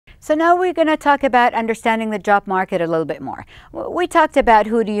So now we're going to talk about understanding the job market a little bit more. We talked about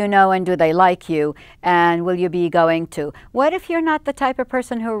who do you know and do they like you and will you be going to. What if you're not the type of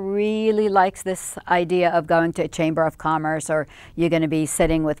person who really likes this idea of going to a chamber of commerce, or you're going to be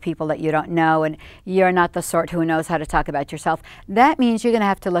sitting with people that you don't know and you're not the sort who knows how to talk about yourself? That means you're going to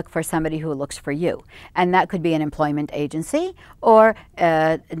have to look for somebody who looks for you. And that could be an employment agency or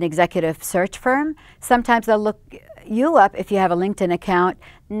an executive search firm. Sometimes they'll look you up if you have a LinkedIn account.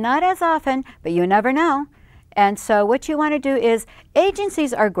 Not as often, but you never know. And so what you want to do is,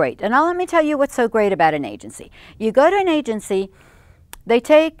 agencies are great. And now let me tell you what's so great about an agency. You go to an agency, they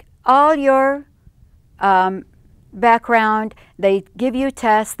take all your background, they give you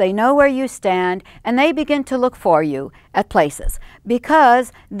tests, they know where you stand, and they begin to look for you at places.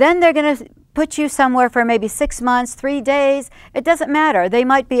 Because then they're going to put you somewhere for maybe 6 months, 3 days. It doesn't matter. They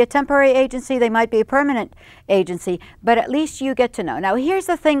might be a temporary agency, they might be a permanent agency, but at least you get to know. Now here's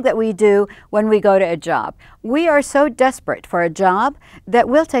the thing that we do when we go to a job. We are so desperate for a job that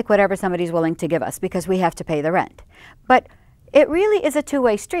we'll take whatever somebody's willing to give us because we have to pay the rent. But it really is a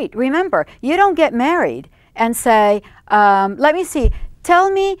two-way street. Remember, you don't get married and say, let me see, tell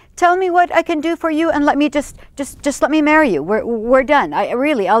me what I can do for you, and let me just let me marry you. We're done.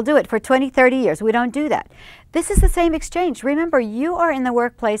 I'll do it for 20, 30 years. We don't do that. This is the same exchange. Remember, you are in the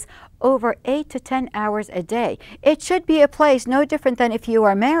workplace over 8 to 10 hours a day. It should be a place no different than if you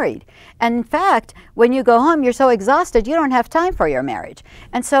are married. And in fact, when you go home, you're so exhausted, you don't have time for your marriage.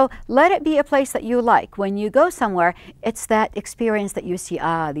 And so let it be a place that you like. When you go somewhere, it's that experience that you see,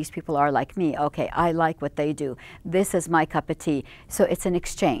 these people are like me. Okay, I like what they do. This is my cup of tea. So it's an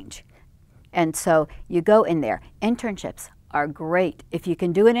exchange. And so you go in there. Internships are great. If you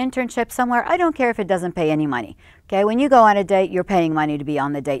can do an internship somewhere, I don't care if it doesn't pay any money. Okay, when you go on a date, you're paying money to be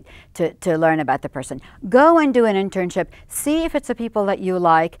on the date, to learn about the person. Go and do an internship. See if it's the people that you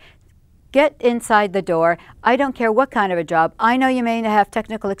like. Get inside the door. I don't care what kind of a job. I know you may have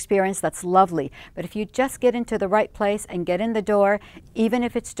technical experience, that's lovely. But if you just get into the right place and get in the door, even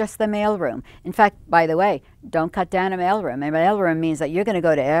if it's just the mailroom. In fact, by the way, don't cut down a mailroom. A mailroom means that you're going to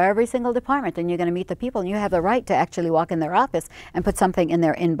go to every single department and you're going to meet the people, and you have the right to actually walk in their office and put something in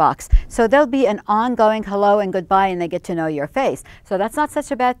their inbox. So there'll be an ongoing hello and goodbye, and they get to know your face. So that's not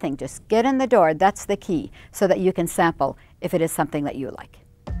such a bad thing. Just get in the door. That's the key, so that you can sample if it is something that you like.